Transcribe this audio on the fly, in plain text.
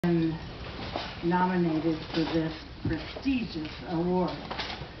been nominated for this prestigious award.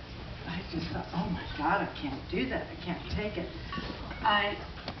 I just thought, oh my God, I can't do that. I can't take it. I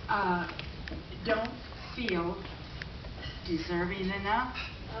don't feel deserving enough,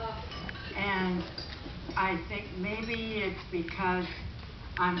 and I think maybe it's because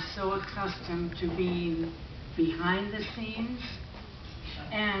I'm so accustomed to being behind the scenes.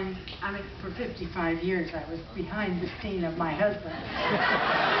 And I mean, for 55 years, I was behind the scene of my husband.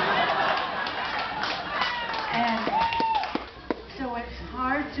 And so it's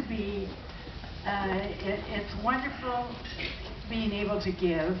hard to be, it's wonderful being able to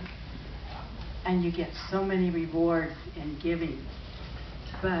give, and you get so many rewards in giving,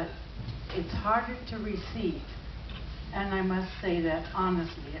 but it's harder to receive. And I must say that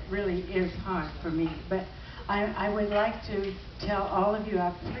honestly, it really is hard for me. But I would like to tell all of you I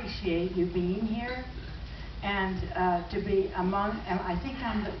appreciate you being here, and to be among, I think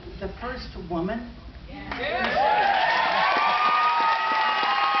I'm the first woman. I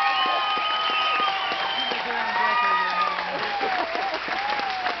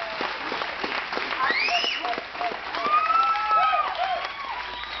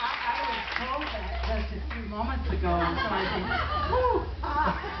was told that just a few moments ago, and so I think, whoo,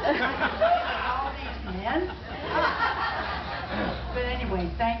 all these men. But anyway,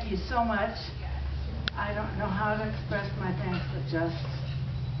 thank you so much. I don't know how to express my thanks, but just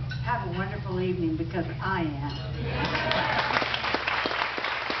have a wonderful evening, because I am.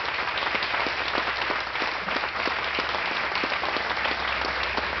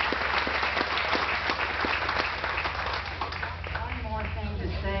 One more thing to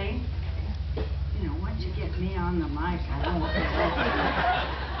say. You know, once you get me on the mic, I won't get it.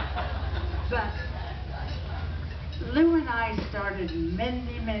 But Lou and I started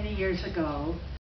many, many years ago